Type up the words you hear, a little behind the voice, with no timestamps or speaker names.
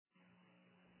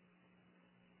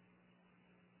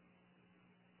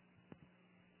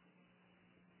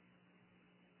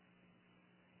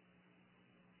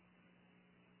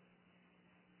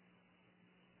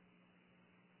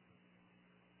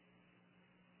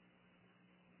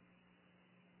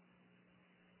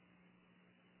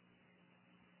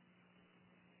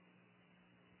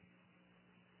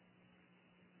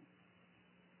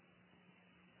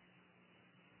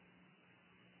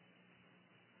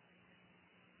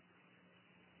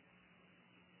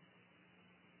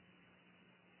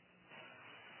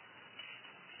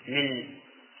من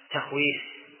تخويف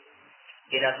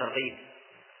إلى ترغيب،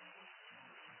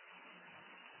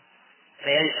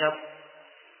 فينشط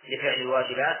لفعل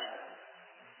الواجبات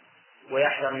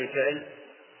ويحذر من فعل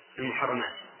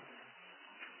المحرمات.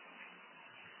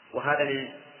 وهذا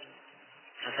من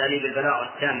أساليب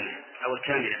البلاغة التامة أو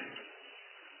الكاملة.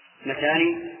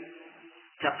 مثاني: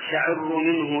 تقشعر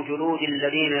منه جلود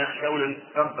الذين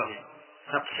يخشون ربهم.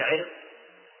 تقشعر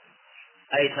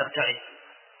أي ترتعد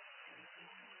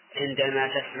عندما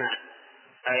تسمع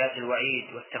آيات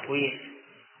الوعيد والتخويف،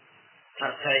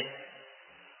 ترتعد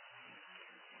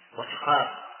وتخاف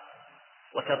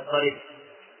وتضطرب.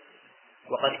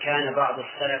 وقد كان بعض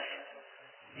السلف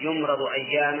يمرض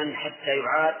أياما حتى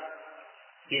يعاد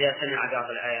إذا سمع بعض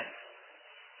الآيات،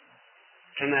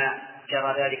 كما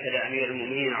جرى ذلك لأمير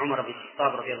المؤمنين عمر بن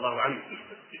الخطاب رضي الله عنه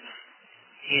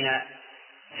حين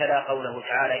تلا قوله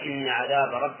تعالى: إن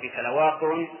عذاب ربك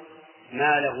لواقع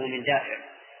ما له من دافع،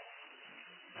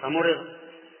 فمرض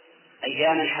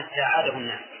أياما حتى عاده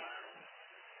الناس.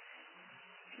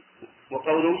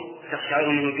 وقوله: تقشعر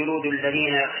منه جلود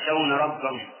الذين يخشون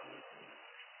ربهم.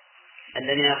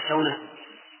 الذين يخشونه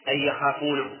أي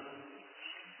يخافونه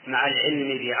مع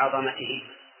العلم بعظمته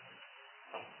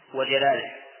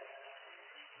وجلاله،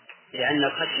 لأن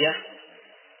الخشية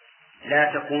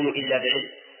لا تكون إلا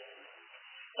بعلم.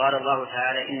 قال الله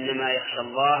تعالى: إنما يخشى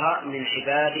الله من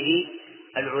عباده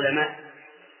العلماء.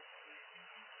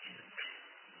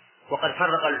 وقد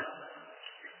فرق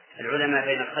العلماء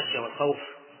بين الخشية والخوف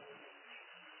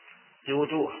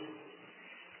بوجوه.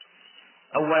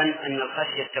 أولا أن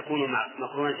الخشية تكون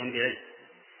مقرونة بعلم،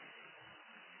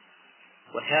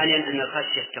 وثانيا أن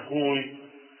الخشية تكون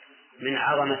من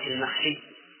عظمة المخشي،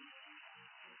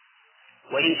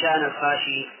 وإن كان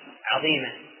الخاشي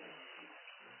عظيما.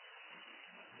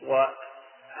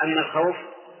 وأما الخوف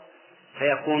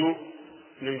فيكون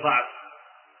من ضعف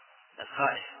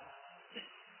الخائف،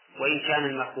 وإن كان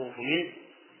المخوف منه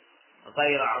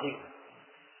غير عظيم.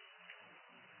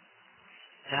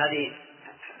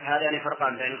 هذان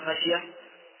فرقان بين الخشية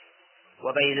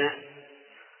وبين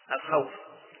الخوف،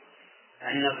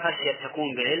 أن الخشية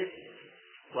تكون بعلم،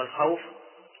 والخوف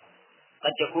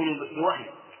قد يكون بوهم.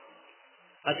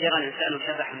 قد يرى الإنسان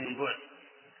شبحا من بعد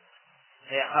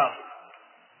فيخاف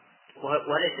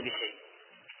وليس بشيء.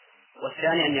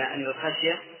 والثاني أن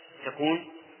الخشية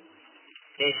تكون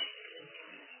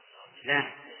لا،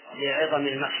 لعظم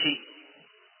المخشي،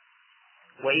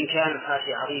 وإن كان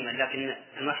الخاشي عظيما لكن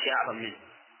المخشي أعظم منه.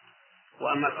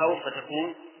 وأما الخوف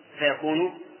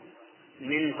فيكون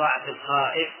من ضعف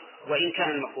الخائف، وإن كان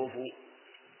المخوف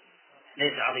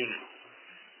ليس عظيما.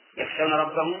 يخشون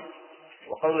ربهم،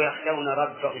 وقولوا يخشون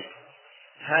ربهم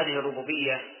هذه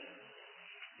الربوبية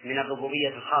من الربوبية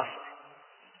الخاصة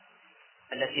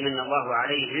التي من الله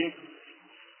عليهم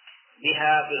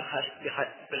بها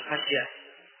بالخشية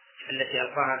التي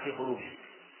ألقاها في قلوبهم.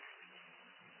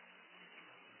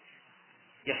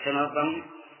 يخشون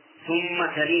ربهم ثم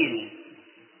تلين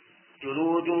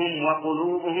جلودهم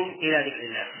وقلوبهم إلى ذكر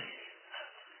الله.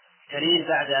 تلين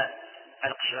بعد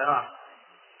القشعريرة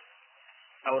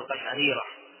أو القشعريرة،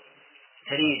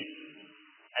 تلين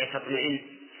أي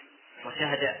تطمئن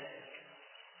وتهدأ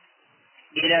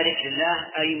إلى ذكر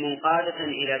الله، أي منقادة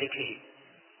إلى ذكره.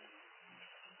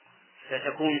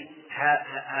 فتكون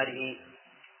هذه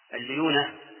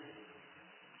الليونة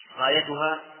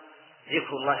غايتها ذكر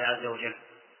الله عز وجل.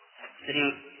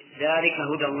 ذلك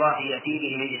هدى الله يهدي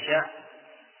به من يشاء.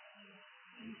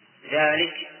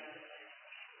 ذلك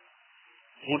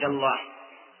هدى الله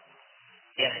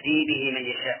يهدي به من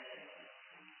يشاء.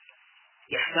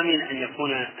 يحتمل أن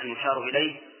يكون المشار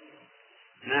إليه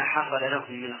ما حصل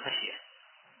لهم من الخشية،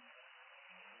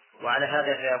 وعلى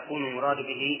هذا فيكون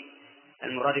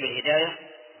المراد بالهداية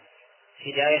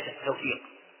هداية التوفيق،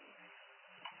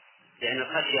 لأن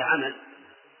الخشية عمل.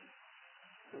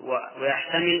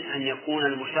 ويحتمل أن يكون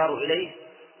المشار إليه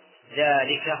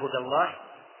ذلك هدى الله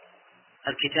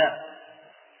الكتاب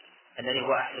الذي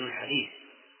هو أحسن الحديث،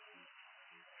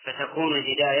 فتكون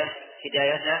الهداية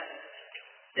هداية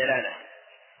دلالة،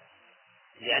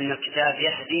 لأن الكتاب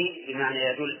يهدي بمعنى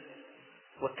يدل،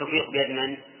 والتوفيق بيد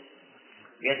من؟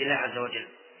 بيد الله عز وجل.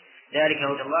 ذلك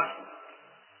هدى الله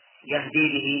يهدي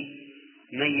به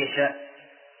من يشاء،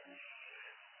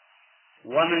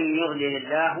 ومن يضلل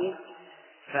الله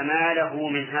فما له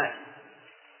من هاد.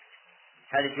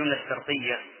 هذه الجملة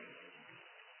الشرطية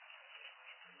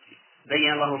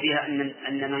بين الله فيها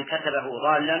أن من كتبه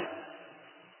ضالا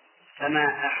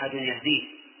فما أحد يهديه.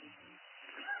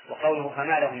 وقوله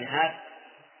فما له من هاد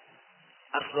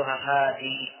أصلها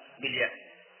هادي بالياء،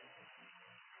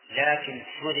 لكن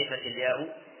حذفت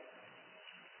الياء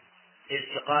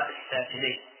لالتقاء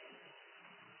الساكنين،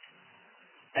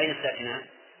 أين الساكنان؟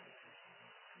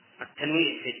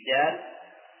 التنوين في الدال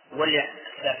والياء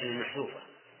الساكنة المحذوفة،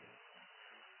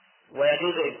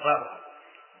 ويجوز إبقاؤها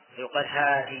فيقال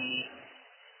هذه،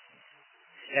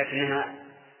 لكنها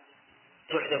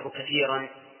تحذف كثيرا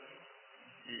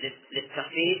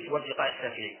للتخفيف والتقاء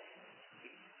الساكنين.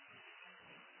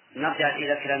 نرجع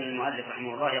إلى كلام المؤلف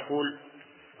رحمه الله، يقول: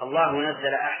 الله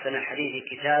نزل أحسن الحديث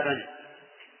كتابا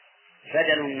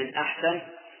بدل من أحسن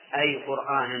أي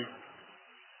قرآنا.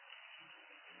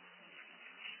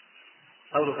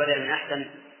 قوله بدل من أحسن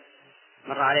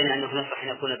مر علينا أنه نصح أن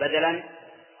يكون بدلا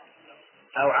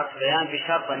أو عطف بيان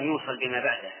بشرط أن يوصل بما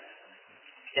بعده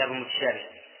كتاب متشابه،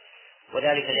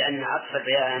 وذلك لأن عطف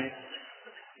البيان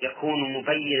يكون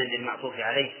مبينا للمعطوف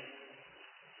عليه،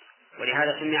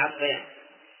 ولهذا سمي عطف بيان،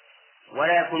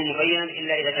 ولا يكون مبينا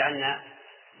إلا إذا جعلنا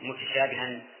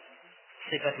متشابها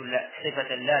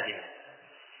صفة لازمة.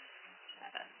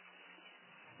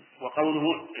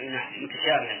 وقوله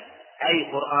متشابها أي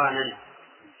قرآنا،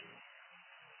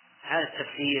 هذا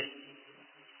التفسير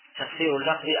تفسير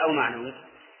لفظي أو معنوي؟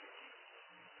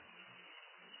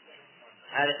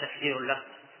 هذا تفسير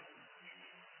لفظي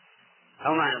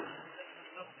أو معنوي؟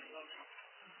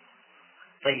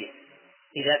 طيب،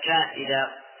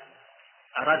 إذا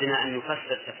أردنا أن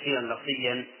نفسر تفسيرا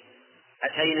لفظيا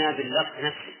أتينا باللفظ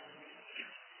نفسه،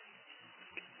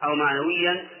 أو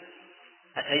معنويا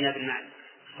أتينا بالمعنى.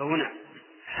 فهنا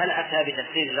هل أتى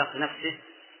بتفسير اللفظ نفسه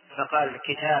فقال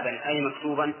كتابا أي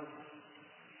مكتوبا،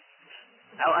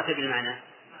 أو أتى بالمعنى؟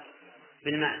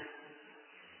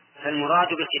 فالمراد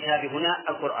بالكتاب هنا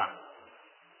القرآن.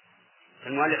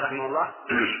 فالمؤلف رحمه الله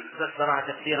فسرها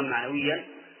تفسيرا معنويا،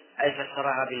 أي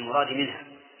فسرها بالمراد منها.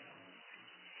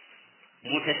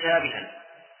 متشابها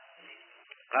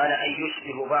قال أي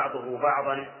يشبه بعضه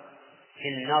بعضا في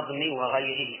النظم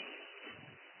وغيره.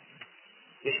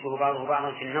 يشبه بعضه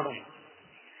بعضا في النظم،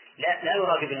 لا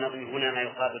يراد بالنظم هنا ما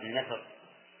يقابل النثر،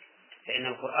 فإن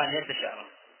القرآن ليس شعرا،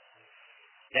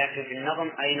 لكن في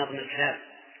النظم أي نظم الكلام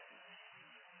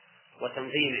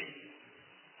وتنظيمه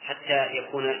حتى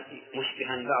يكون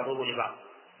مشبها بعضه لبعض.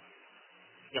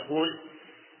 يقول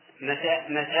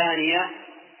مثانية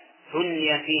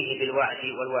ثني فيه بالوعد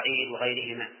والوعيد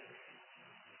وغيرهما،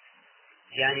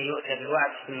 يعني يؤتى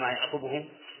بالوعد ثم يعقبه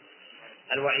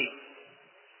الوعيد،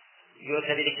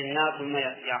 يؤتى بذكر النار ثم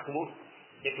يعقبه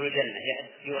ذكر الجنة،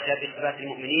 يؤتى بصفات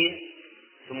المؤمنين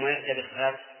ثم يؤتى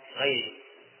بصفات غيره.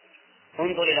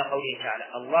 انظر إلى قوله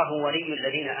تعالى: الله ولي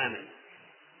الذين آمنوا.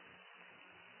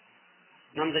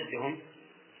 من ضدهم؟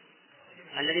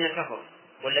 الذين كفروا،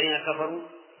 والذين كفروا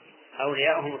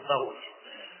أولياؤهم الطاغوت.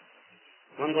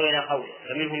 وانظر إلى قوله: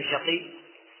 فمنهم شقي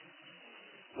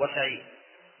وسعيد.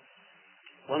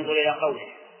 وانظر إلى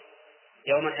قوله: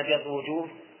 يوم تبيض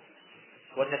وجوه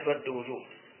وتسود وجوه.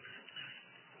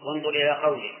 وانظر إلى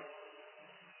قوله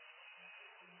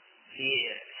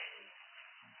في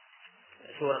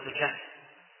سورة الكهف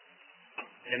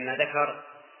لما ذكر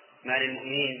ما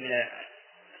للمؤمنين من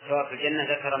ثواب في الجنة،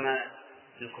 ذكر ما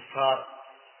للكفار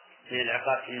من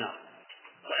العقاب في النار،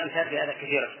 والأمثال في هذا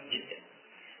كثيرة جدا.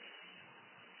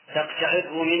 تقشعر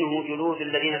منه جلود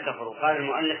الذين كفروا. قال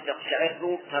المؤلف: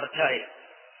 تقشعر ترتعد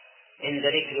عند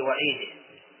ذكر وعيده،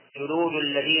 جلود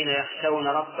الذين يخشون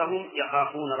ربهم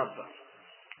يخافون ربهم.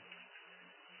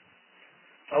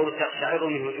 قول تقشعر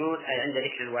منه جلود أي عند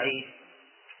ذكر الوعيد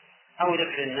أو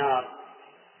ذكر النار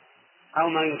أو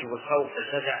ما يوجب الخوف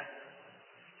والفزع،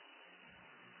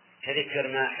 كذكر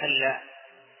ما حل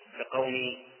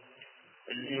بقوم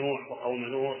نوح وقوم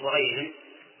لوط وغيرهم.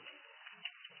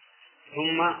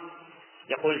 ثم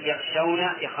يقول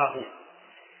يخشون يخافون،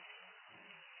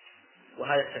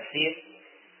 وهذا التفسير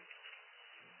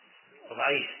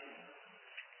ضعيف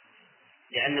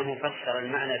لأنه فسر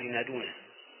المعنى بما دونه.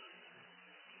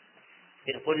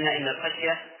 إذ قلنا إن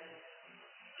الخشية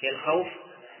هي الخوف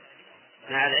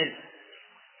مع العلم،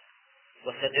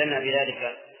 واستدلنا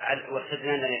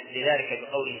لذلك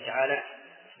بقوله تعالى: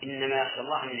 إنما يخشى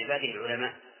الله من عباده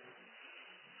العلماء.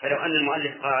 فلو أن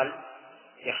المؤلف قال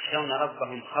يخشون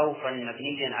ربهم خوفا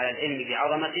مبنيا على العلم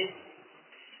بعظمته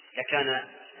لكان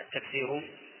التفسير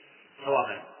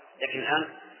صوابا، لكن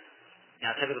الآن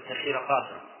نعتبر التفسير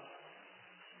قاصرا.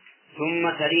 ثم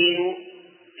تلين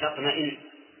تطمئن،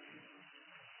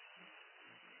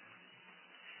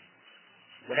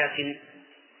 ولكن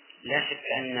لا شك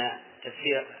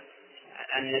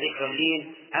أن ذكر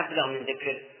اللين أبلغ من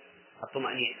ذكر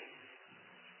الطمأنينة،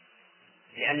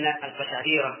 لأن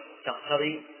القشعريرة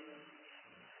تقتضي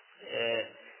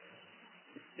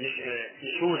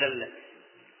نشوذ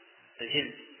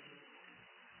الجلد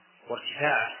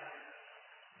وارتفاعه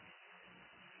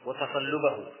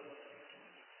وتصلبه،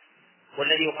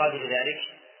 والذي يقابل ذلك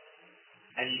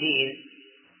اللين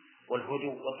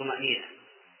والهدوء والطمأنينة.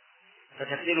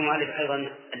 فتفسير المؤلف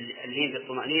أيضا اللين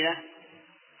بالطمأنينة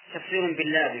تفسير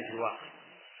باللازم في الواقع،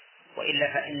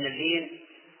 وإلا فإن اللين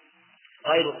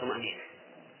غير الطمأنينة،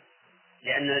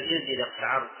 لأن الجلد إذا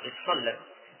اقشعر يتصلب،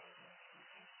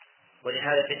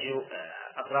 ولهذا تجد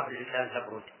أطراف الإنسان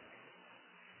تبرد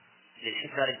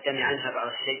لانحسار الدم عنها بعض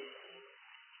الشيء.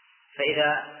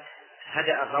 فإذا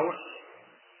هدأ الروح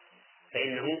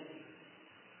فإنه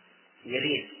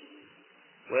يلين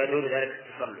ويدور ذلك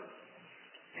التصلب.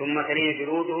 ثم تلين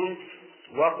جلودهم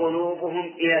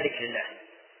وقلوبهم إلى ذكر الله.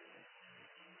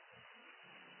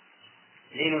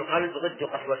 لين القلب ضد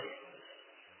قسوته،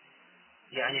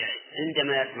 يعني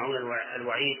عندما يسمعون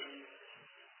الوعيد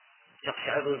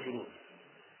تقشعر الجلود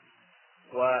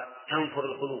وتنفر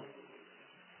القلوب،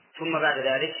 ثم بعد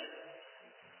ذلك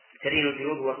تلين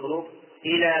الجلود والقلوب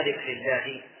إلى ذكر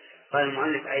الله. قال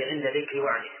المؤلف أي عند ذكر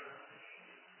وعده،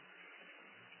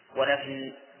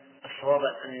 ولكن الصواب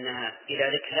أنها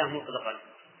إلى ذكر الله مطلقا،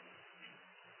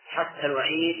 حتى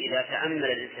الوعيد إذا تأمل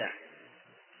الإنسان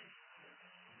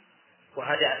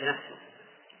وهدأت نفسه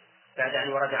بعد أن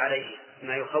ورد عليه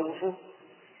ما يخوفه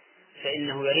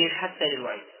فإنه يلين حتى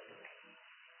للوعيد.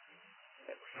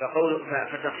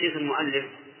 فتخصيص المؤلف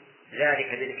ذلك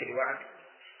بذكر الوعد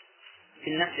في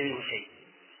النفس منه شيء،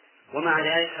 ومع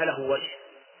ذلك فله وجه.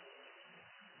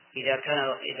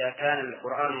 إذا كان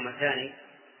القرآن مثاني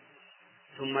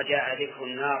ثم جاء ذكر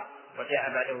النار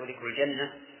وجاء بعده ذكر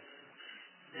الجنة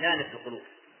لانت القلوب،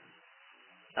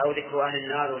 أو ذكر أهل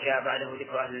النار وجاء بعده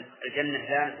ذكر أهل الجنة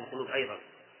لانت القلوب أيضا.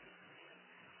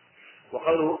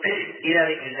 وقوله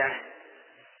إلى ذكر الله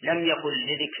لم يقل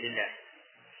لذكر الله،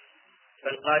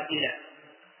 بل قال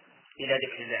إلى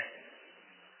ذكر الله،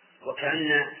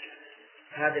 وكأن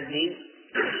هذا اللين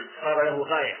صار له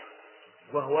غاية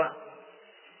وهو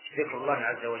ذكر الله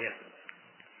عز وجل.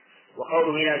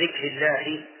 وقوله إلى ذكر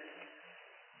الله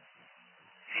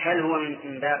هل هو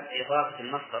من باب إضافة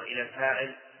المصدر إلى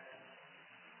الفاعل،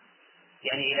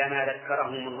 يعني إلى ما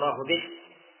ذكرهم الله به،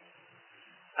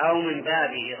 أو من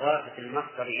باب إضافة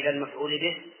المصدر إلى المفعول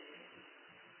به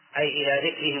أي إلى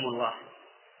ذكرهم الله؟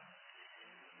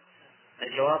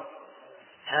 الجواب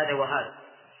هذا وهذا،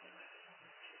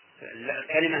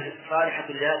 الكلمة صالحة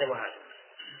لهذا وهذا،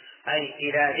 أي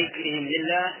إلى ذكرهم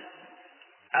لله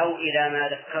أو إلى ما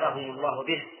ذكرهم الله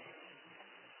به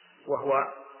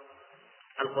وهو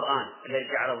القرآن الذي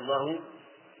جعله الله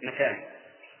مثالا.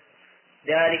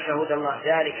 ذلك هدى الله،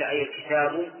 ذلك أي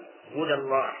الكتاب هدى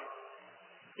الله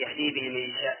يهدي به من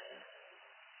يشاء.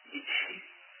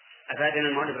 أفادنا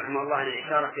المؤلف رحمه الله أن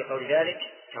الإشارة في قول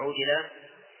ذلك تعود إلى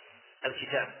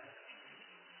الكتاب،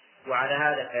 وعلى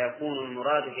هذا فيكون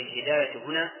المراد بالهداية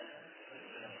هنا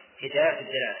هداية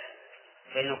الدلالة،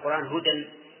 فإن القرآن هدى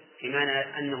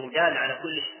بمعنى أنه دال على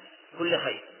كل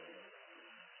خير،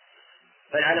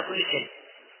 بل على كل شيء،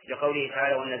 لقوله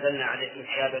تعالى ونزلنا عليكم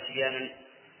الكتاب تبيانا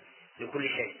لكل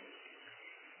شيء.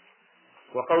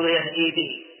 وقول يهدي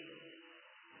به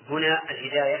هنا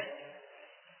الهداية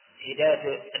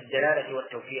هداية الدلالة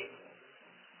والتوفيق،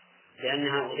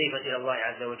 لأنها أضيفت إلى الله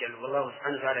عز وجل، والله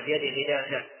سبحانه وتعالى بيده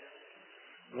الهداية.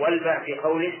 والباء في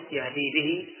قوله يهدي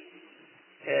به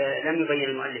لم يبين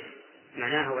المؤلف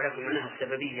معناها، ولكن معناها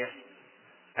السببية،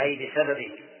 أي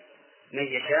بسبب من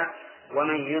يشاء،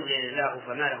 ومن يضلل الله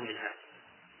فما له من هاد.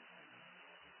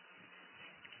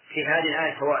 في هذه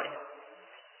الآية فوائد.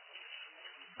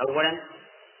 أولا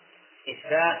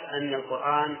إثبات أن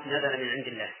القرآن نزل من عند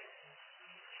الله،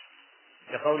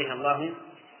 لقولها الله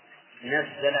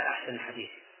نزل أحسن الحديث.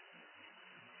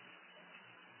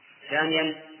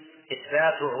 ثانيا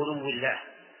إثبات علو الله،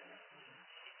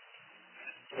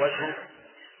 وجه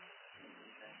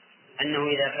أنه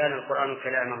إذا كان القرآن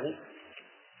كلامه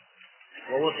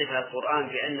ووصف القرآن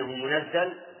بأنه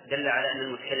منزل دل على أن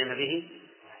المتكلم به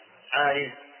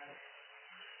عالٍ.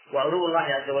 وعلو الله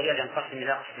عز وجل ينقسم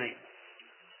إلى قسمين: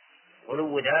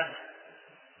 علو ذات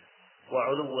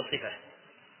وعلو صفة.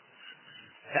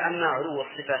 فأما علو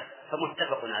الصفة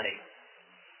فمتفق عليه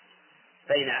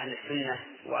بين أهل السنة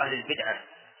وأهل البدعة،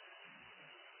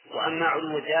 وأما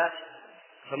علو الذات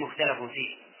فمختلف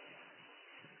فيه،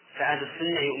 فأهل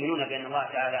السنة يؤمنون بأن الله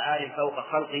تعالى عالٍ فوق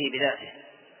خلقه بذاته،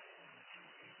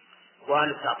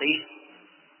 وأهل التعطيل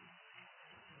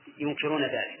ينكرون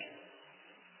ذلك.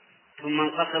 ثم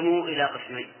انقسموا إلى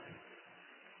قسمين: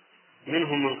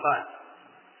 منهم من قال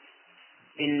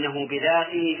إنه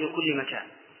بذاته في كل مكان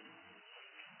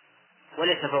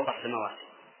وليس فوق السماوات،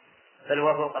 بل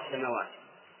هو فوق السماوات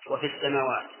وفي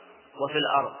السماوات وفي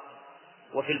الأرض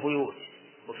وفي البيوت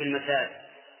وفي المساجد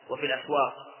وفي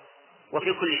الأسواق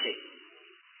وفي كل شيء،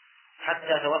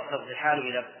 حتى توصل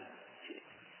الحال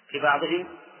في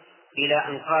بعضهم إلى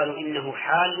أن قالوا إنه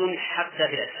حال حتى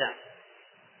في الأجسام،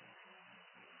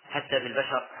 حتى في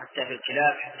البشر، حتى في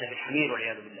الكلاب، حتى في الحمير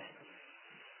والعياذ بالله.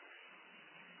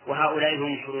 وهؤلاء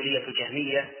هم حلولية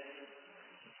الجهمية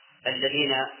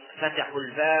الذين فتحوا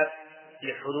الباب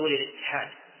لحلول الاتحاد.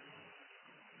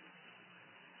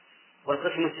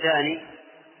 والقسم الثاني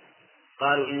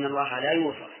قالوا إن الله لا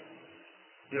يوصف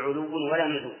بعلو ولا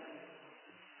نزول،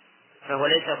 فهو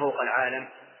ليس فوق العالم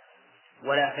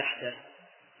ولا تحته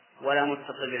ولا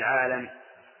متصل بالعالم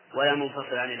ولا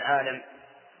منفصل عن العالم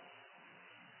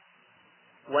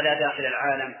ولا داخل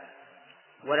العالم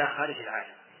ولا خارج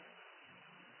العالم.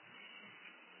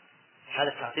 هذا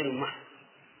تعطيل محض،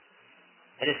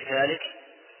 أليس كذلك؟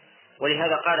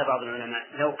 ولهذا قال بعض العلماء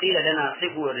لو قيل لنا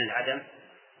صفوا للعدم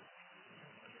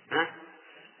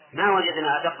ما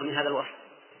وجدنا أدق من هذا الوصف،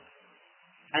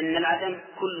 أن العدم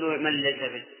كل من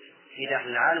ليس في داخل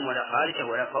العالم ولا خارجه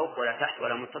ولا فوق ولا تحت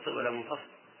ولا متصل ولا منفصل.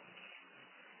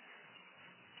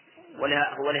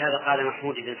 ولهذا قال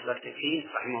محمود بن سبكتكين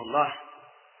رحمه الله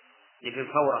لابن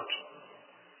فورك،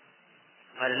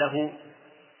 قال له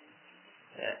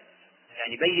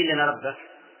يعني بين لنا ربك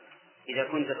إذا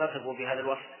كنت تصف بهذا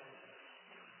الوصف،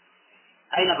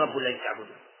 أين الرب الذي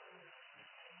تعبده؟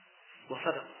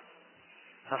 وصدق.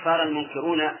 فصار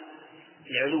المنكرون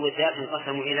لعلو الذات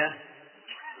انقسموا إلى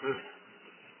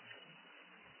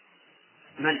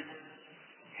من؟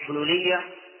 حلولية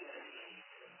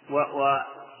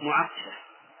ومعطفة،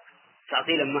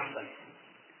 تعطيلا محضا.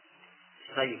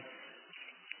 طيب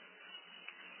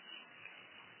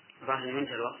ظاهر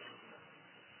منتهى الوقت.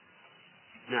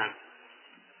 نعم.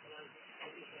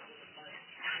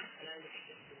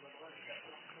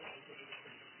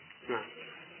 نعم.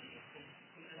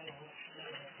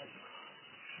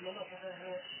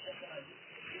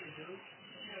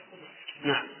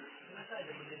 نعم.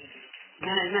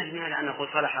 ما هي أن أقول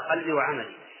صلح قلبي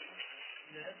وعملي.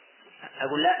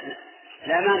 أقول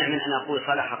لا مانع من أن أقول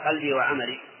صلح قلبي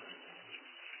وعملي،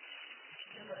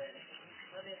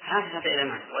 هذا إلى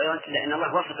معنى. لأن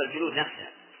الله وصف الجلود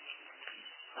نفسها،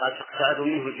 قال تقشعر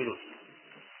منه الجلود،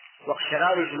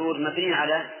 واقشعار الجلود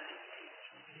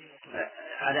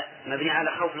مبني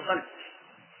على خوف القلب،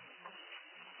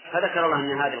 فذكر الله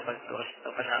أن هذه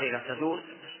القشعريرة تزول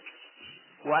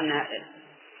وأنها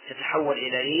تتحول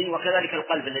إلى لين، وكذلك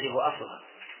القلب الذي هو أصلها.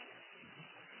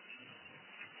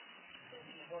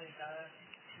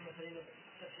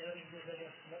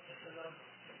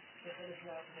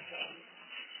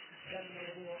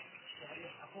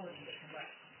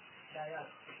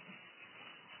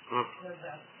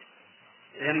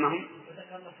 لما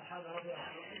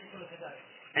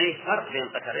أي فرق بين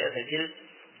قشعريرة الجلد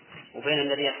وبين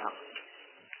الذي يصعق.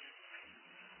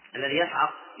 الذي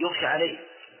يصعق يخشى عليه،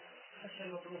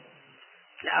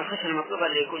 لا، الخشية المطلوبة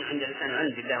اللي يكون عند الإنسان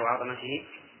علم بالله وعظمته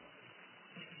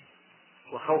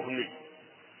وخوف منه.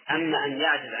 أما أن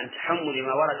يعجز عن تحمل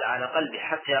ما ورد على قلبه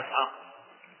حتى يصعق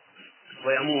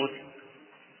ويموت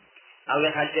أو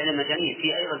يفعل فعل مجانين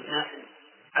في أيضا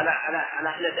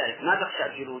على خلاف ذلك ما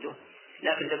تخشى جلوده،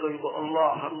 لكن تقول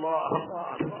الله الله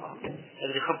الله الله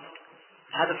الذي خبط.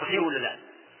 هذا صحيح ولا لا؟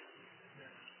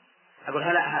 أقول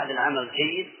هذا العمل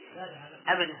جيد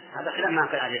أبدا، هذا خلاف ما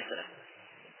كان عليه السلام،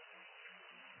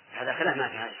 هذا خلاف ما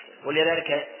كان عليه السلام.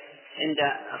 ولذلك عند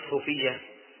الصوفية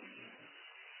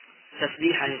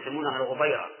تسبيحا يسمونها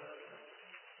الغبيرة،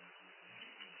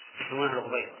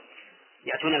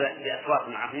 يأتون بأصوات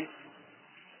معهم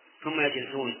ثم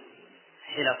يجلسون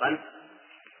حلقا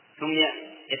ثم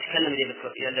يتكلم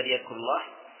الذي يذكر الله،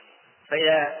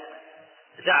 فإذا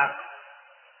زعق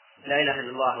لا إله إلا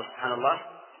الله وسبحان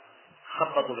الله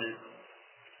خبطوا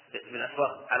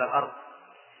بالأصوات على الأرض.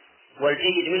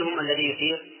 والجيد منهم الذي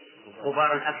يثير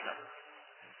غبارا أكثر،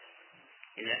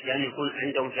 يعني يكون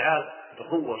عنده انفعال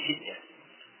بقوة وشدة،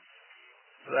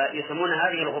 ويسمون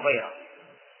هذه الغبيرة.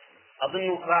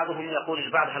 أظن بعضهم يقول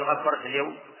البعض هل غبرت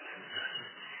اليوم؟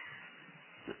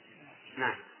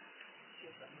 نعم.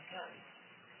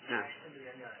 نعم.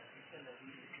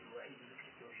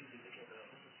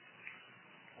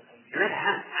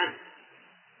 نعم.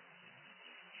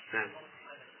 نعم.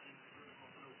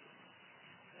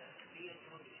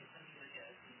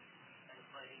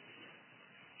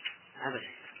 أبدا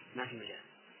ما في مجال.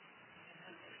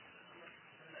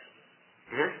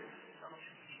 ها؟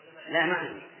 لا ما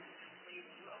عندي.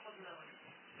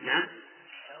 نعم.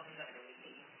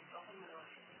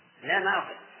 لا ما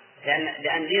أخذ،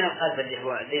 لأن دين القلب اللي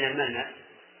هو دين الملمس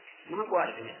ما هو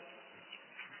وارد منه.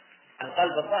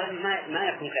 القلب الظاهر ما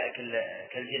يكون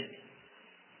كالجلد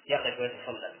يقف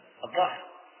ويتصلب الظاهر،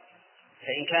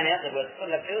 فإن كان يقف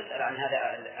ويتصلب فيسأل عن هذا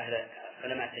أهل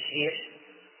علماء التشريح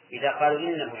إذا قالوا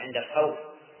إنه عند الخوف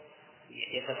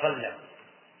يتصلب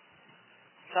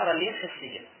صار الليل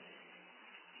كالسجن.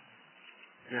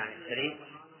 نعم سليم.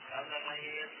 من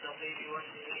يتقي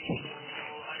بوجهه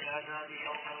العذاب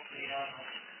يوم القيامة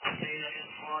قيل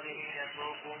للظالمين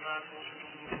ذوقوا ما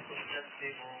كنتم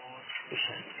تكسبون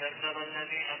كذب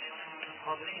الذين من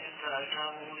قبلهم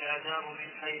فأتاهم العذاب من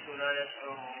حيث لا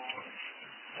يشعرون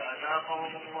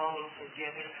فأذاقهم الله الخزي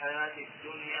في الحياة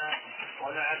الدنيا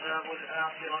ولعذاب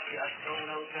الآخرة أكبر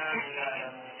لو كانوا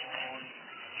يعلمون.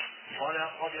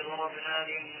 ولقد ضربنا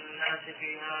للناس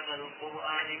في هذا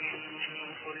القرآن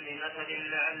من كل مثل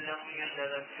لعلهم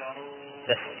يتذكرون.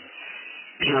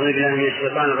 أعوذ بالله من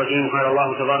الشيطان الرجيم. قال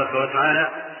الله تبارك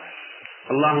وتعالى: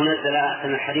 الله نزل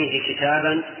أحسن الحديث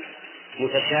كتابا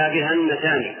متشابها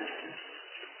مثاني.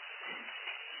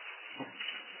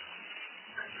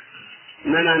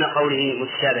 ما معنى قوله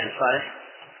متشابها صالح؟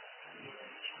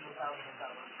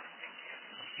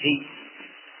 في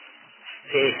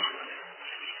إيش؟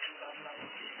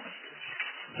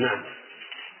 نعم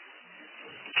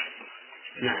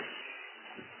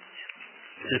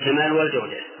الكمال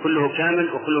والجودة، كله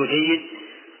كامل وكله جيد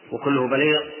وكله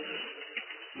بليغ.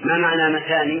 ما معنى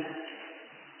مثاني؟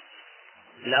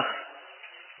 الأخ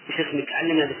إيش اسمك؟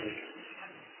 علمنا باسمك.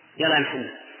 يلا يا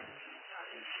محمد.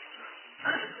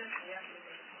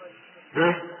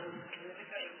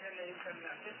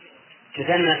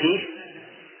 تثنى فيه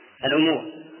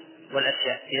الأمور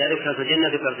والأشياء، إذا ذكرت الجنة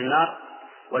ذكرت النار،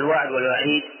 والوعد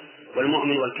والوعيد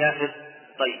والمؤمن والكافر.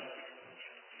 طيب،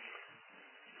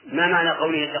 ما معنى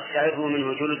قوله تقشعر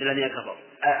منه جلود الذين كفروا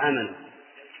آمنوا؟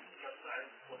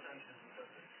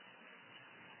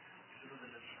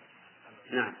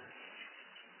 نعم،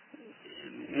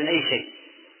 من أي شيء؟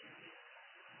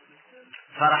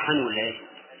 فرحا ولا إيش؟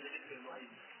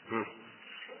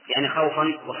 يعني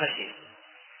خوفا وخشية.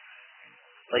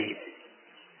 طيب،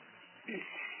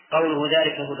 قوله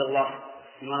ذلك هدى الله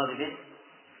المراد به؟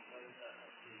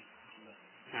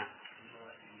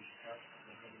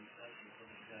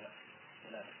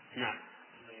 نعم.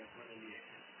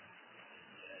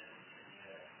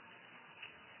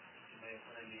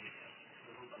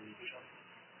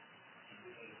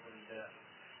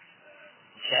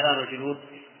 شعرار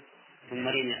الجلود ثم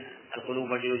مرين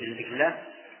القلوب والجلود لذكر الله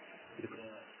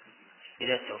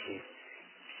إلى التوفيق.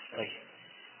 طيب،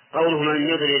 قوله من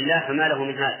يضلل الله فما له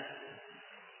من هذا،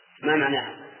 ما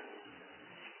معناها؟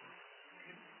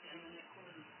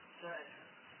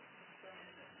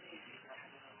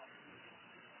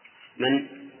 من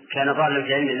كان ضالا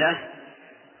في علم الله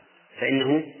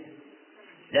فإنه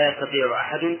لا يستطيع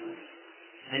أحد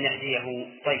أن يهديه.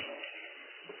 طيب،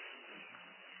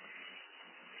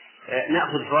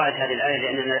 نأخذ فوائد هذه الآية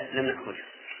لأننا لم نأخذها.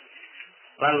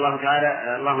 قال الله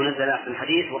تعالى: الله نزل أحسن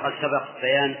الحديث، وقد سبق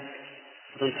بيان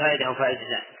فائدة أو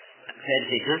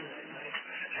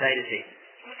فائدتين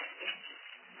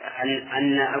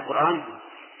أن القرآن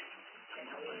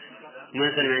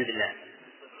منزل من عند الله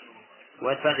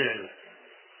وإثبات العلوم.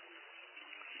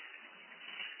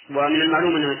 ومن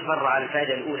المعلوم أنه يتفرع على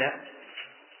الفائدة الأولى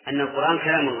أن القرآن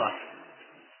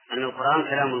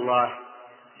كلام الله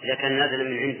إذا كان نازلا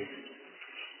من عنده.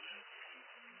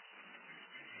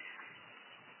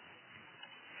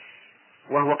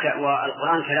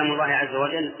 والقرآن كلام الله عز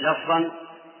وجل لفظا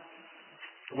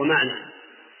ومعنى،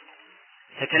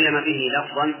 تكلم به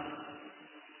لفظا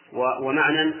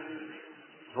ومعنى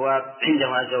هو عنده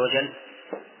عز وجل،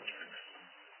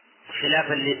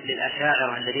 خلافا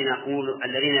للأشاعرة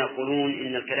الذين يقولون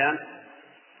إن الكلام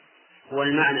هو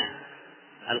المعنى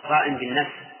القائم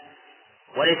بالنفس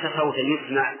وليس صوتا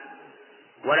يسمع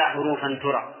ولا حروفا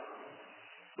ترى،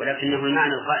 ولكنه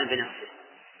المعنى القائم بنفسه.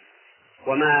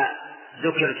 وما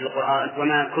ذكر في القرآن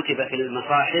وما كتب في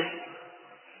المصاحف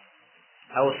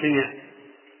أو سمع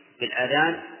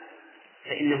بالآذان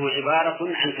فإنه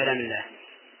عبارة عن كلام الله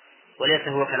وليس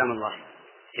هو كلام الله،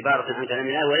 عبارة عن كلام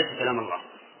الله وليس كلام الله.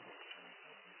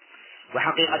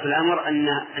 وحقيقة الأمر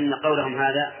أن قولهم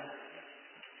هذا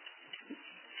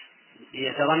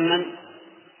يتضمن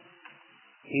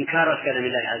إنكار كلام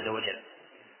الله عز وجل،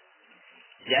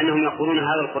 لأنهم يقولون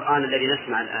هذا القرآن الذي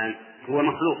نسمع الآن هو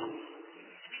مخلوق،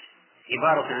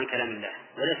 عبارة عن كلام الله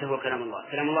وليس هو كلام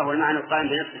الله. كلام الله هو المعنى القائم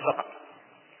بنفسه فقط.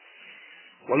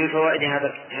 ومن فوائد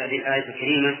هذه الآية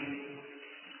الكريمة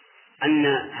أن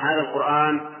هذا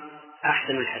القرآن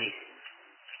أحسن الحديث،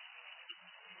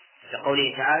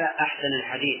 لقوله تعالى أحسن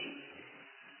الحديث،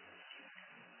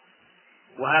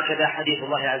 وهكذا حديث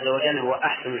الله عز وجل هو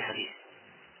أحسن الحديث.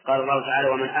 قال الله تعالى: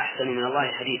 ومن أحسن من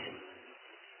الله حديثا.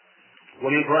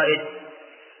 ومن فوائد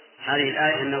هذه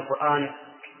الآية أن القرآن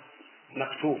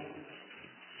مكتوب،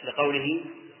 لقوله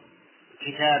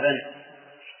كتابا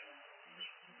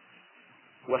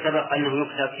وسبق أنه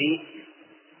يكتب في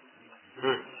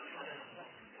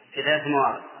 3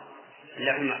 مواضع: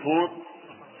 اللوح المحفوظ،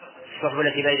 الصحف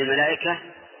التي بأيدي الملائكة،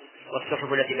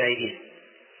 والصحف التي بأيديهم.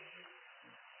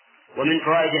 ومن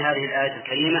فوائد هذه الآية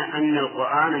الكريمة أن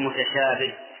القرآن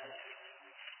متشابه،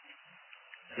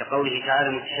 لقوله تعالى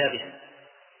متشابه،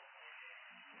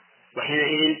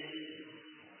 وحينئذ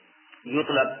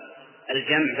يطلب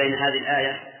الجمع بين هذه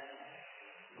الآية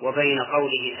وبين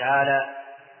قوله تعالى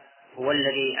هو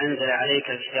الذي أنزل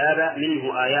عليك الكتاب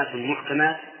منه آيات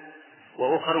محكمات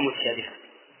وأخر متشابهات.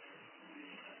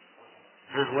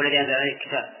 هو الذي أنزل عليك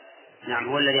الكتاب، نعم،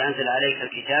 هو الذي أنزل عليك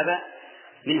الكتاب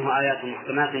منه آيات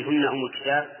محكمات هن أم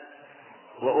الكتاب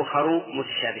وأخر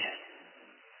متشابهات.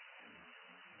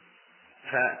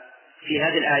 ففي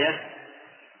هذه الآية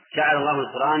جعل الله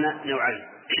القرآن نوعين: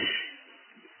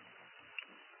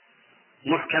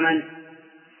 محكما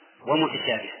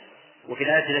ومتشابها. وفي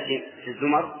الآية التي في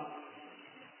الزمر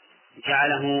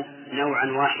جعله نوعا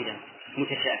واحدا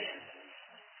متشابه.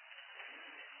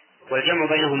 والجمع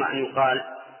بينهما أن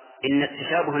يقال إن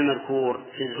التشابه المذكور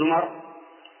في الزمر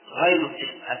غير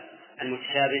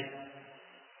المتشابه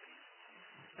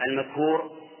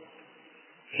المذكور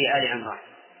في آل عمران.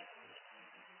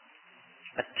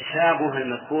 التشابه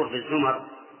المذكور في الزمر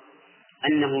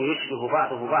أنه يشبه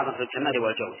بعضه بعضا في الكمال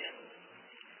والجودة،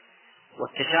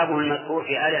 والتشابه المذكور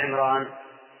في آل عمران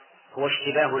هو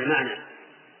اشتباه المعنى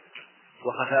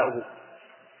وخفاؤه.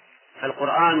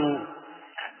 فالقرآن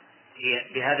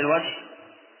بهذا الوجه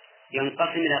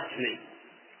ينقسم إلى قسمين: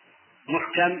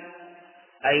 محكم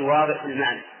أي واضح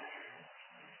المعنى،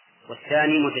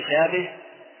 والثاني متشابه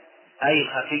أي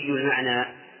خفي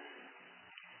المعنى.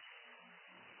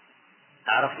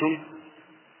 عرفتم؟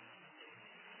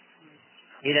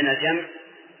 إذن الجمع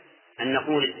أن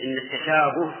نقول إن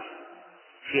التشابه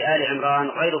في آل عمران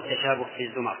غير التشابه في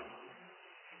الزمر.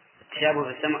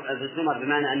 التشابه في الزمر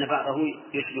بمعنى أن بعضه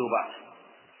يشبه بعض،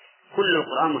 كل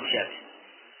القرآن متشابه.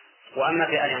 وأما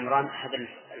في آل عمران هذا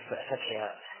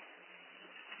الفتح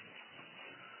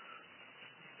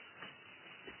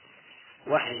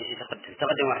واحد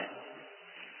تقدم واحد.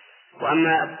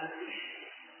 وأما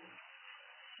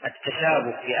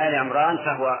التشابه في آل عمران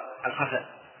فهو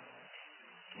الخفاء،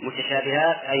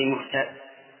 متشابهات أي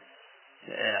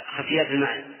خفية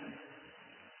المعنى.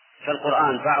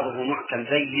 فالقرآن بعضه محكم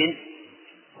بين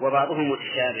وبعضه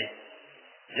متشابه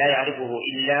لا يعرفه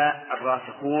إلا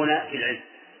الراسخون في العلم.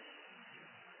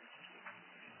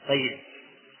 طيب،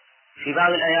 في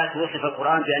بعض الآيات وصف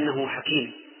القرآن بأنه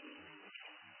حكيم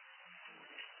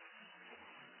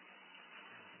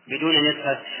بدون أن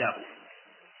يدخل التشابه،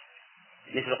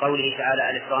 مثل قوله تعالى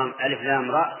ألف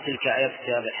لام راء تلك آيات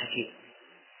الكتاب الحكيم.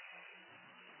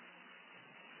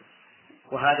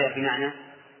 وهذا بمعنى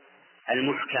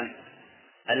المحكم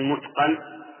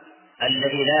المتقن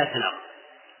الذي لا يتناقض،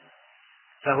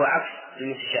 فهو عكس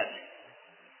المتشابه.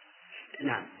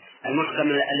 نعم،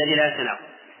 المحكم الذي لا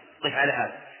يتناقض. قف على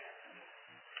هذا.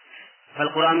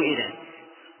 فالقرآن إذن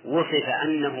وصف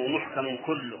أنه محكم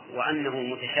كله، وأنه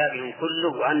متشابه كله،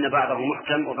 وأن بعضه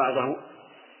محكم وبعضه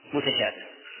متشابه.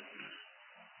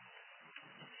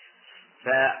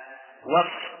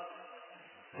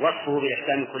 فوصفه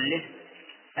بالإحكام كله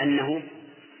أنه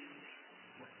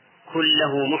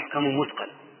كله محكم متقن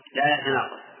لا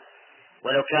يتناقض،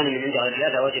 ولو كان من عند غير الله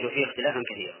لوجدوا فيه اختلافا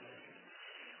كثيرا.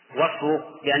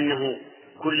 وصفه بأنه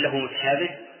كله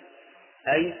متشابه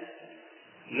أي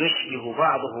يشبه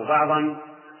بعضه بعضا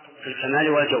في الكمال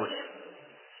والجودة.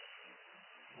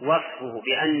 وصفه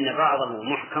بأن بعضه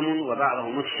محكم وبعضه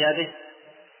متشابه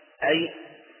أي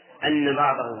أن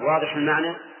بعضه واضح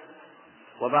المعنى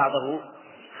وبعضه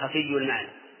خفي المعنى.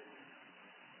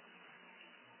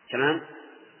 تمام؟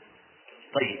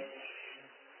 طيب،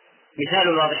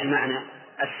 مثال واضح المعنى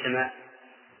السماء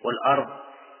والأرض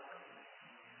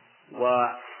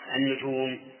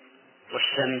والنجوم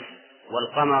والشمس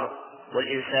والقمر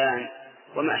والإنسان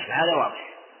وما أشبه هذا واضح.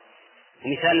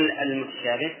 ومثال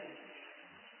المتشابه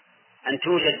أن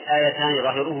توجد آيتان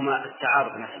ظاهرهما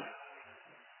التعارض مثلا،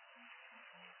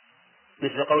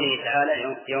 مثل قوله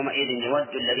تعالى يومئذ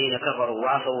يود الذين كفروا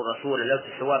وعصوا الرسول لو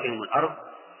تسوى بهم الأرض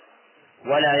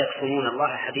ولا يكتمون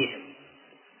الله حديثا.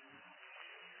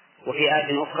 وفي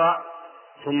آية أخرى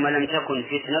ثم لم تكن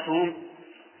فتنتهم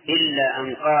إلا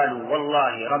أن قالوا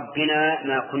والله ربنا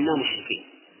ما كنا مشركين.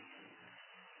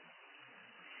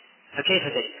 فكيف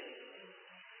تجد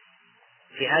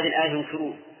في هذه الآية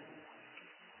ينكرون،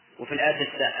 وفي الآية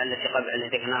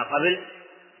التي ذكرناها قبل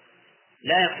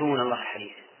لا يكتمون الله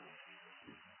حديثا.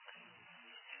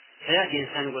 فيأتي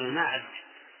إنسان يقول ما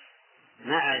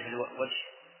أعرف وجه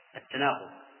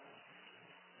التناقض،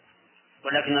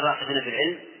 ولكن الراسخين في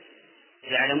العلم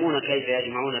يعلمون كيف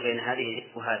يجمعون بين هذه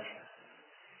وهذه.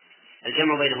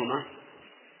 الجمع بينهما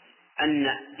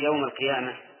أن يوم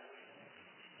القيامة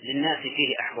للناس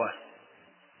فيه أحوال،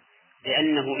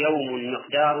 لأنه يوم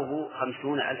مقداره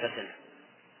 50,000 سنة،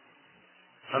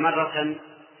 فمرة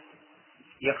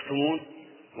يكتمون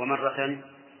ومرة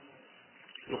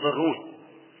يقرون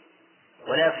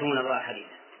ولا يكتمون الله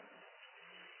حديثا.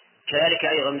 كذلك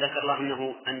أيضا ذكر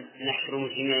الله أن نحشر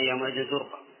المسلمين يومئذ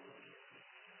زرقا،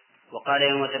 وقال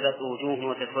يوم تبيض وجوه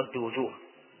وتسود وجوه،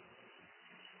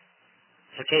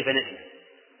 فكيف نجمع؟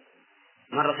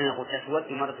 مرة يقول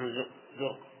تسود ومرة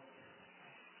زرق.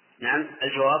 نعم،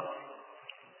 الجواب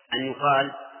أن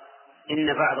يقال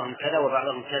إن بعضهم كذا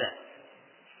وبعضهم كذا،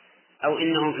 أو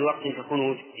إنهم في وقت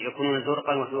يكونون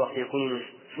زرقا وفي وقت يكونون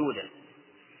سودا،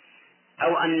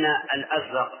 أو أن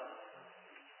الأزرق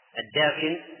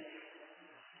الداكن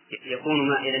يكون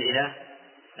مائلا إلى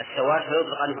السواد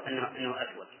فيطلق أنه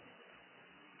أسود،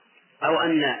 أو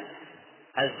أن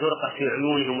الزرق في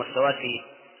عيونهم والسواد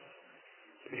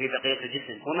في بقية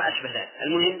الجسم وما أشبه ذلك.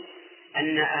 المهم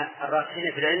أن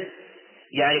الراسخين في العلم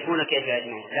يعرفون كيف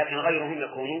يجمعون، لكن غيرهم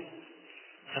يكون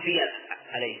خفيا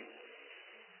عليه.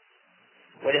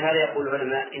 ولهذا يقول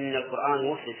العلماء إن القرآن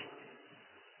وصف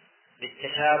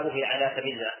بالتشابه على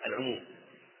سبيل العموم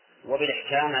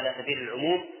وبالإحكام على سبيل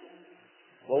العموم،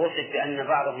 ووصف بأن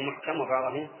بعضه محكم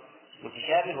وبعضه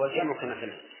متشابه والجمع كما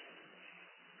سمعت.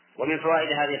 ومن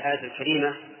فوائد هذه الآية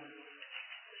الكريمة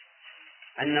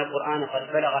أن القرآن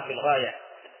قد بلغ في الغاية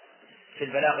في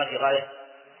البلاغة غاية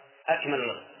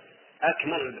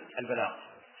أكمل البلاغة،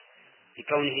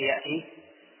 بكونه يأتي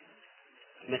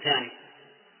مثاني.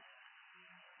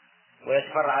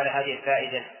 ويتفرع على هذه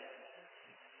الفائدة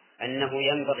أنه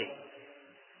ينبغي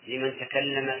لمن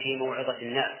تكلم في موعظة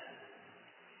الناس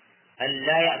أن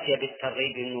لا يأتي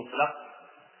بالترغيب المطلق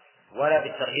ولا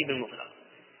بالترهيب المطلق،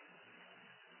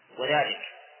 وذلك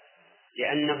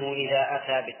لأنه إذا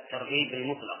أتى بالترغيب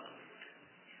المطلق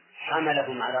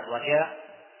حملهم على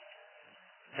الرجاء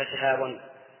فتهاون،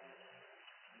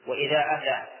 وإذا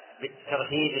أتى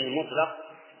بالترهيب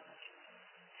المطلق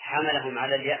حملهم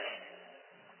على اليأس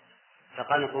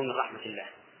فقنطوا من رحمة الله.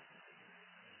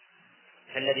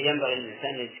 فالذي ينبغي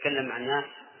للإنسان أن يتكلم مع الناس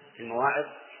في المواعظ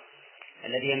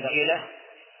الذي ينبغي له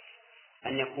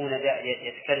أن يكون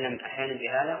يتكلم أحيانا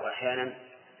بهذا وأحيانا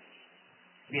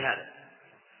بهذا،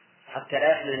 حتى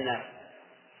لا يحمل الناس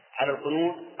على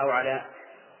القنوط أو على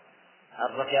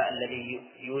الرجاء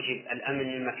الذي يوجب الأمن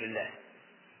من مكر الله.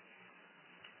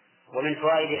 ومن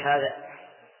فوائد هذه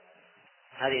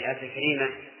الآية الكريمة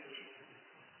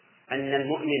أن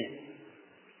المؤمن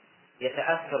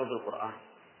يتأثر بالقرآن،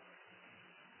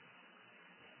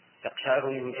 يقشعر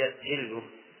منه جلده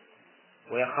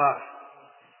ويخاف،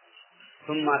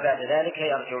 ثم بعد ذلك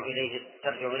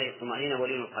ترجع إليه الطمأنينة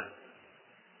ولين القلب.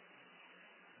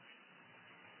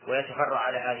 ويتفرع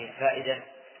على هذه الفائدة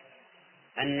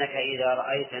أنك إذا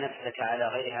رأيت نفسك على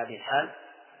غير هذه الحال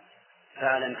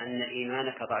فاعلم أن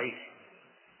إيمانك ضعيف،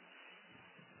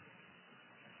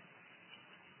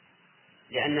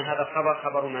 لأن هذا الخبر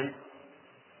خبر من؟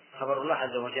 خبر الله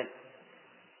عز وجل،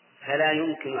 فلا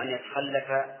يمكن أن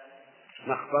يتخلف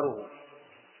مخبره.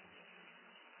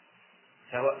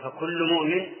 فكل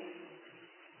مؤمن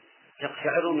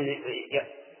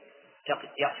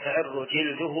يقشعر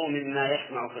جلده مما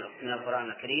يسمع من القرآن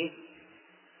الكريم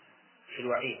في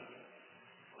الوعيد،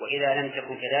 وإذا لم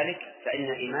تكن كذلك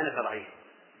فإن إيمانك ضعيف.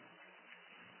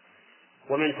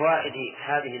 ومن فوائد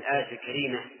هذه الآية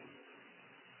الكريمة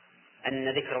أن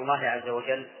ذكر الله عز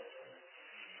وجل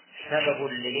سبب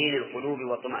للين القلوب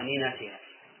وطمأنينتها،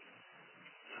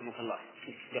 رحمه الله،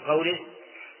 بقوله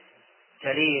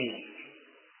تلين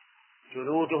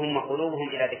جلودهم وقلوبهم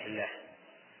إلى ذكر الله.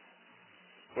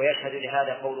 ويشهد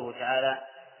لهذا قوله تعالى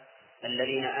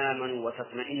الذين آمنوا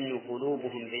وتطمئن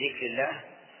قلوبهم بذكر الله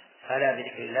ألا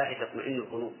بذكر الله تطمئن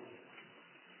القلوب.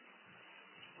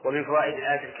 ومن فوائد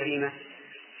الآية الكريمة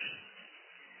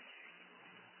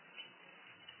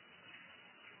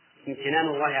امتنان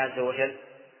الله عز وجل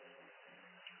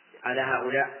على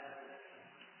هؤلاء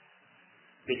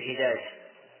بالهداية،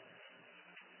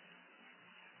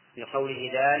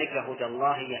 لقوله ذلك هدى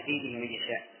الله يهدي به من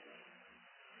يشاء.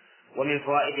 ومن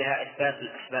فوائدها إثبات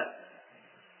الأسباب،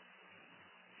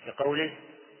 لقوله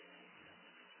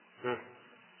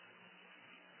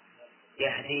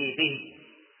يهدي به،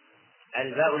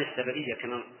 الباء للسببية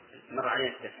كما مر علينا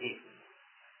التفسير.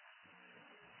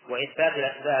 وإثبات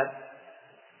الأسباب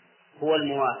هو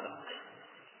الموافق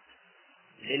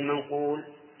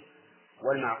للمنقول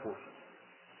والمعقول.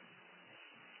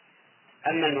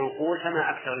 أما المنقول فما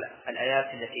أكثر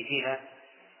الآيات التي فيها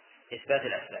إثبات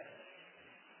الأسباب،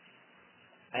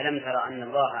 ألم تر أن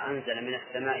الله أنزل من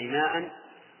السماء ماء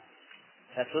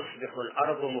فتصبح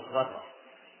الأرض مخضرة.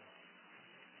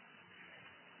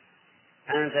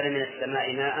 أنزل من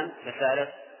السماء ماء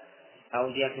فسالت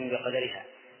أودية بقدرها،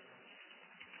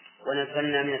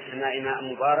 ونزلنا من السماء ماء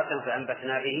مباركا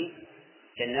فأنبتنا به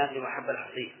جنات وحب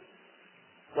الحصيد.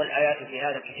 والآيات في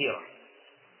هذا كثيرة،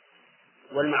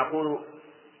 والمعقول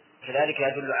كذلك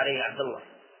يدل عليه عبد الله،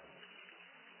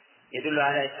 يدل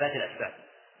على إثبات الأسباب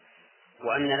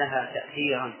وأن لها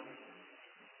تأثيرا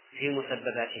في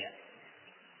مسبباتها.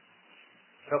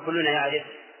 فكلنا يعرف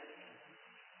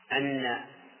أن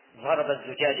ضرب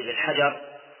الزجاج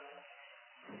بالحجر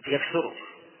يكسره،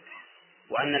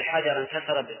 وأن الحجر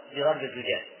انكسر بضرب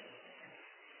الزجاج،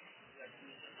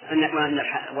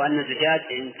 وأن الزجاج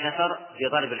انكسر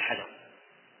بضرب الحجر،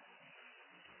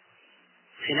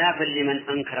 خلافا لمن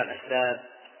أنكر الأسباب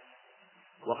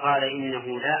وقال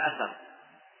إنه لا أثر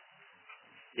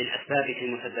للأسباب في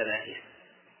مسبباتها،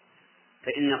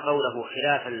 فإن قوله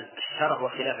خلاف الشرع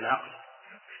وخلاف العقل.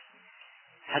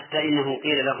 حتى إنه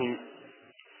قيل لهم: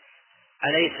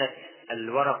 أليست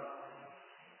الورق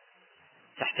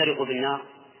تحترق بالنار؟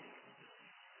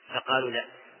 فقالوا: لا،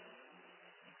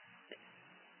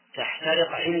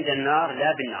 تحترق عند النار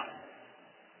لا بالنار.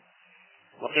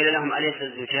 وقيل لهم: أليس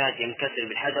الزجاج ينكسر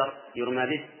بالحجر يرمى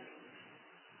به؟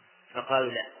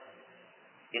 فقالوا: لا،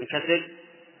 ينكسر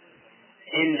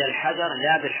عند الحجر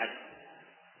لا بالحجر.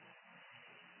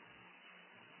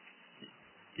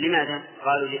 لماذا؟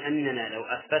 قالوا: لأننا لو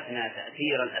أثبتنا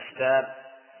تأثير الأسباب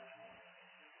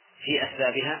في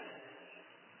أسبابها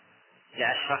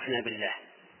لأشركنا بالله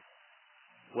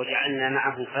وجعلنا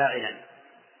معه فاعلا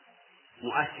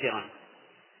مؤثرا،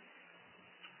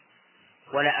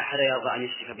 ولا أحد يرضى أن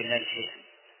يشرك بالله شيئا.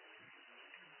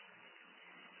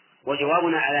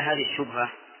 وجوابنا على هذه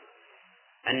الشبهة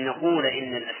أن نقول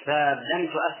إن الأسباب لم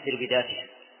تؤثر بذاتها،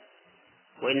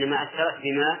 وإنما أثرت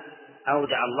بما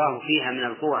أودع الله فيها من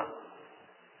القوى.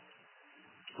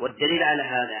 والدليل على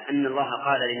هذا أن الله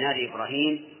قال لنار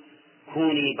إبراهيم: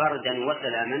 كوني بردا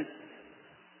وسلاما،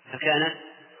 فكانت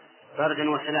بردا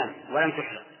وسلاما ولم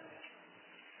تحرق.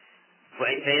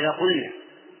 فإذا قلنا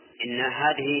إن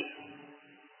هذه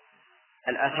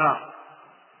الآثار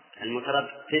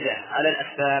المترتبة على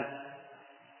الأسباب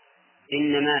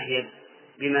إنما هي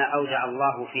بما أودع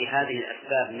الله في هذه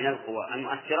الأسباب من القوى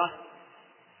المؤثرة،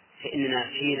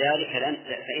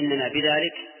 فإننا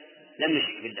بذلك لم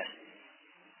نشرك بالله.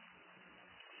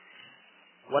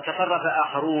 وتصرف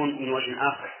آخرون من وجه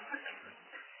آخر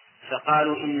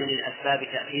فقالوا إن للأسباب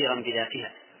تأثيرا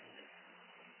بذاتها،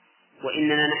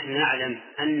 وإننا نحن نعلم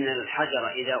أن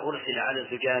الحجر إذا أرسل على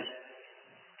الزجاج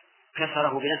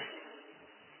كسره بنفسه،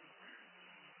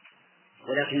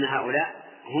 ولكن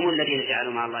هؤلاء هم الذين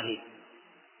جعلوا مع الله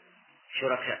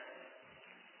شركاء.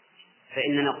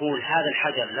 فإن نقول هذا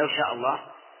الحجر لو شاء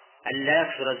الله أن لا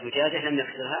يكسر الزجاجة لم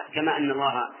يكسرها، كما أن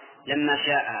الله لما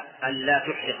شاء أن لا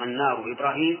تحرق النار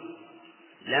إبراهيم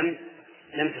لم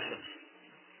تحرق.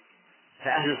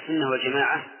 فأهل السنة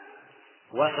والجماعة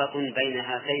وسط بين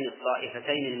هاتين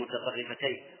الطائفتين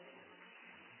المتطرفتين،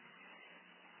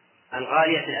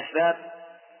 الغالية في الأسباب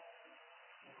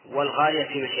والغالية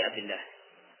في مشيئة الله.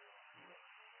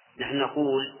 نحن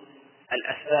نقول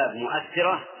الأسباب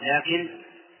مؤثرة لكن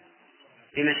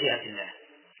بمشيئة الله.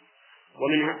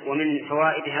 ومن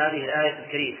فوائد هذه الآية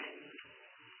الكريمة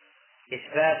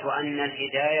إثبات أن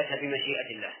الهداية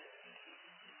بمشيئة الله،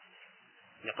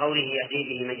 لقوله: يهدي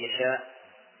به من يشاء.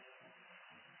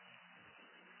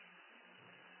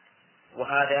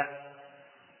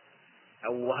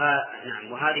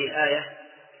 وهذه الآية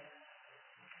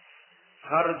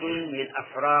فرد من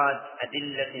أفراد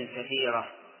أدلة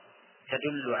كثيرة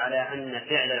تدل على أن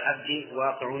فعل العبد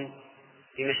واقع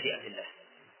بمشيئة الله.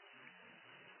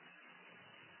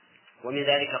 ومن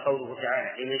ذلك قوله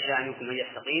تعالى: لمن شاء منكم أن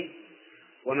يستقيم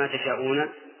وما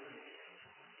تشاءون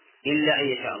إلا أن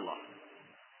يشاء الله.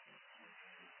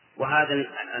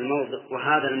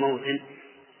 وهذا الموطن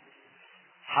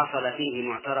حصل فيه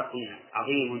معترك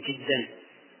عظيم جدا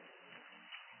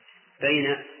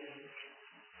بين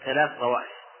ثلاث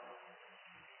طوائف: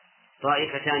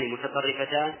 طائفتان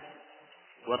متطرفتان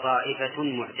وطائفة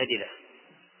معتدلة.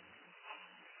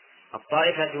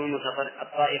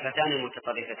 الطائفتان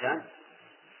المتطرفتان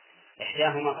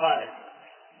إحداهما قالت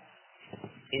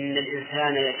إن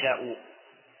الإنسان يشاء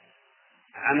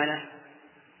عمله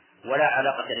ولا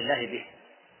علاقة لله به،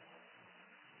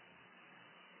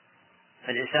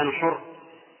 فالإنسان حر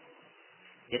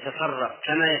يتصرف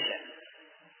كما يشاء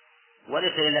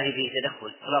وليس لله به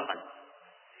تدخل إطلاقا،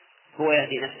 هو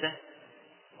يهدي نفسه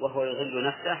وهو يضل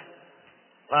نفسه.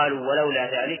 قالوا: ولولا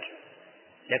ذلك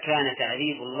لكان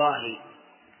تعذيب الله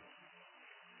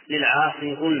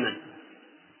للعاصي ظلما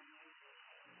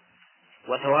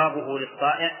وثوابه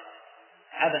للطائع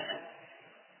عبثا،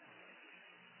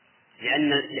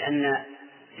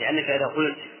 لأنك إذا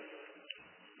قلت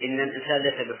إن الإنسان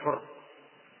ليس بالحر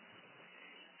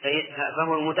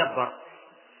فهو المدبر،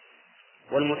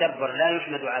 والمدبر لا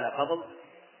يحمد على فضل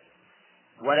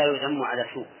ولا يذم على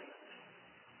سوء.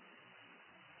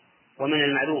 ومن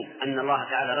المعلوم أن الله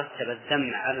تعالى رتب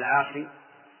الذم على العاصي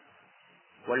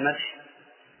والمدح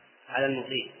على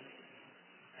المطيع،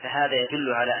 فهذا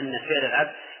يدل على أن فعل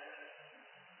العبد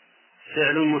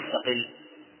فعل مستقل.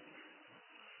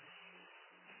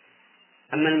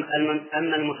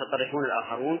 أما المتطرفون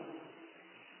الآخرون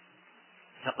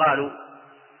فقالوا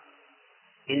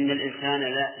إن الإنسان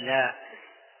لا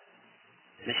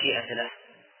مشيئة له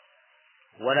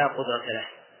ولا قدرة له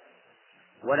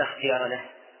ولا اختيار له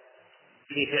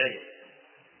في فعله،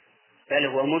 بل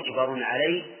هو مجبر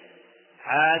عليه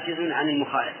عاجز عن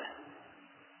المخالفة،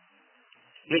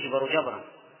 يجبر جبرا،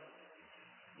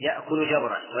 يأكل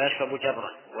جبرا ويشرب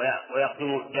جبرا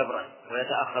ويقدم جبرا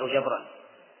ويتأخر جبرا،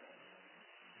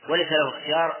 وليس له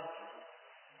اختيار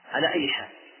على أي حال.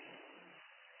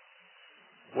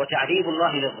 وتعذيب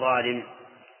الله للظالم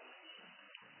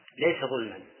ليس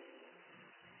ظلما،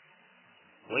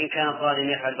 وإن كان الظالم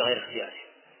يفعل بغير اختياره،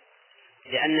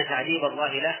 لأن تعذيب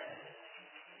الله له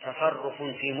تصرف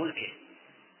في ملكه،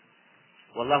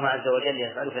 والله عز وجل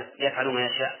يفعل ما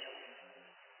يشاء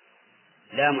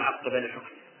لا معقب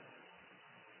لحكمه،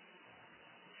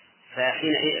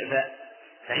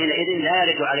 فحينئذ لا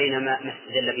يرد علينا ما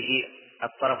استدل به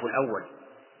الطرف الأول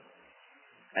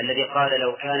الذي قال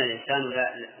لو كان الإنسان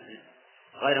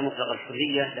غير مطلق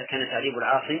الحرية لكان تعذيب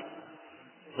العاصي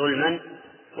ظلما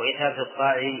وإثابة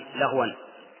الطاعن لغوا.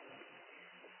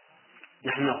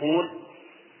 نحن نقول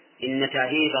إن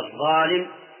تعذيب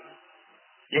الظالم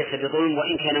ليس بظلم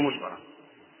وإن كان مجبرا.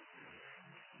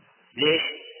 ليش؟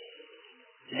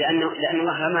 لأن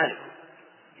الله مالك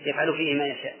يفعل فيه ما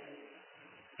يشاء،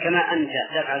 كما أنت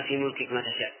تفعل في ملكك ما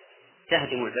تشاء،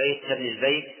 تهدم البيت، تبني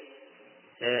البيت،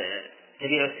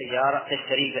 تبيع السيارة،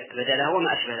 تشتري بدلها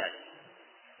وما أشبه ذلك.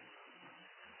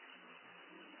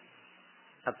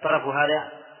 الطرف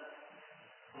هذا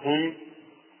هم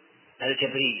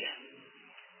الجبرية،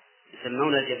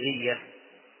 يسمون الجبرية،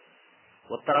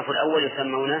 والطرف الأول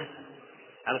يسمونه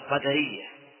القدرية.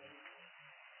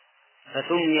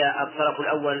 فسمي الطرف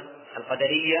الأول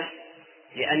القدرية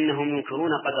لأنهم ينكرون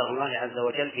قدر الله عز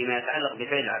وجل فيما يتعلق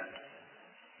بفعل العبد،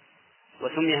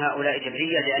 وسمي هؤلاء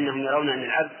جبرية لأنهم يرون أن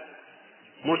العبد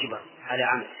مجبر على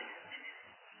عمله.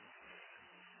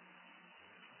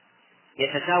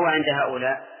 يتساوى عند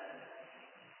هؤلاء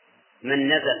من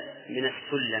نزل من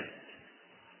السلم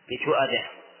بتؤدة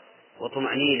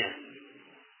وطمأنينة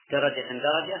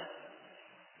درجة،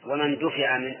 ومن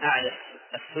دفع من أعلى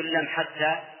السلم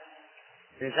حتى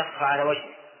انزخ على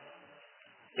وجهه،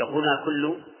 يقولون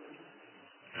كل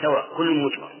سواء، كل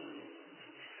مجبر.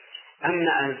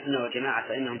 أما أهل السنة والجماعة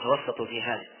فإنهم توسطوا في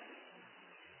هذا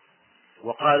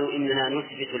وقالوا إننا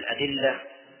نثبت الأدلة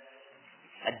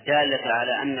الدالة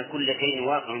على أن كل شيء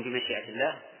واقع بمشيئة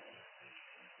الله،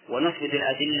 ونثبت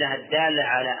الأدلة الدالة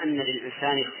على أن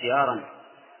للإنسان اختيارا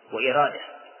وإرادة،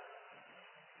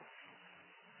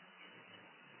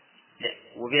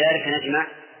 وبذلك نجمع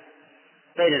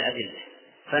بين الأدلة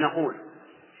فنقول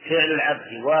فعل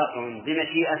العبد واقع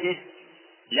بمشيئته،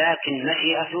 لكن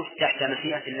مشيئته تحت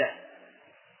مشيئة الله.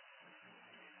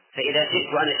 فإذا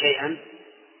شئت أنا شيئا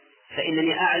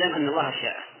فإنني أعلم أن الله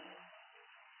شاء،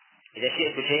 إذا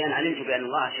شئت شيئا علمت بأن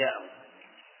الله شاء،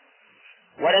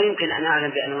 ولا يمكن أن أعلم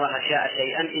بأن الله شاء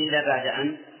شيئا إلا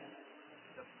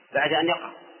بعد أن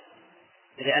يقع،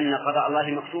 لأن قضاء الله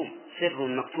مكتوم، سر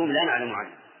مكتوم لا نعلم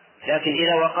عنه. لكن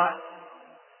إذا وقع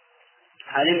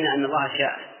علمنا أن الله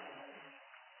شاء،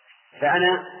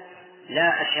 فأنا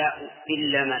لا أشاء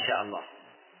إلا ما شاء الله،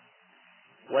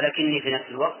 ولكني في نفس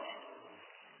الوقت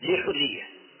لي حرية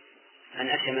أن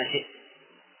أشاء ما شئت،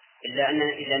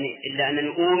 إلا أنني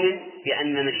أؤمن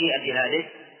بأن مشيئتي هذه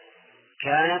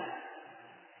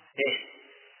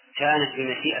كانت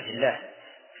بمشيئة الله.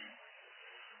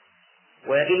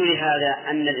 ويدل لهذا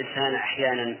أن الإنسان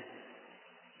أحيانا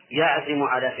يعزم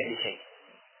على فعل شيء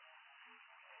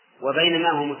وبينما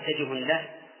هو متجه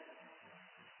له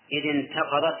إذ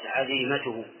انتقضت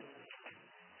عزيمته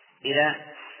إلى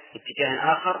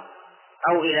اتجاه آخر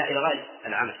أو إلى إلغاء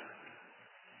العمل.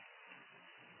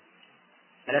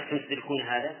 ألستم تدركون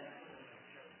هذا؟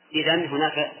 إذن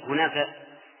هناك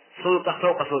سلطة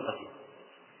فوق سلطته،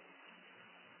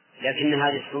 لكن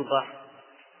هذه السلطة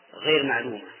غير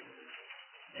معلومة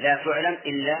لا تعلم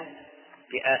إلا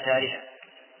بآثارها.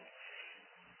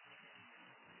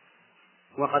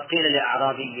 وقد قيل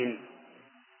لأعرابي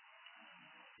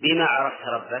بما عرفت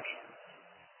ربك؟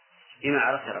 بما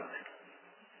عرفت ربك؟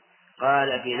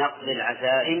 قال بنقض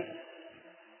العزائم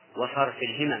وصرف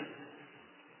الهمم.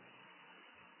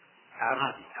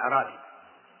 أعرابي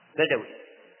بدوي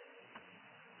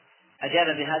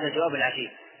أجاب بهذا الجواب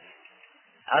العجيب: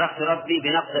 عرفت ربي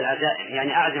بنقض العزائم،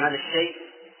 يعني أعزم على الشيء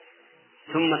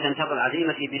ثم تنتقل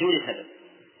عزيمتي بدون سبب.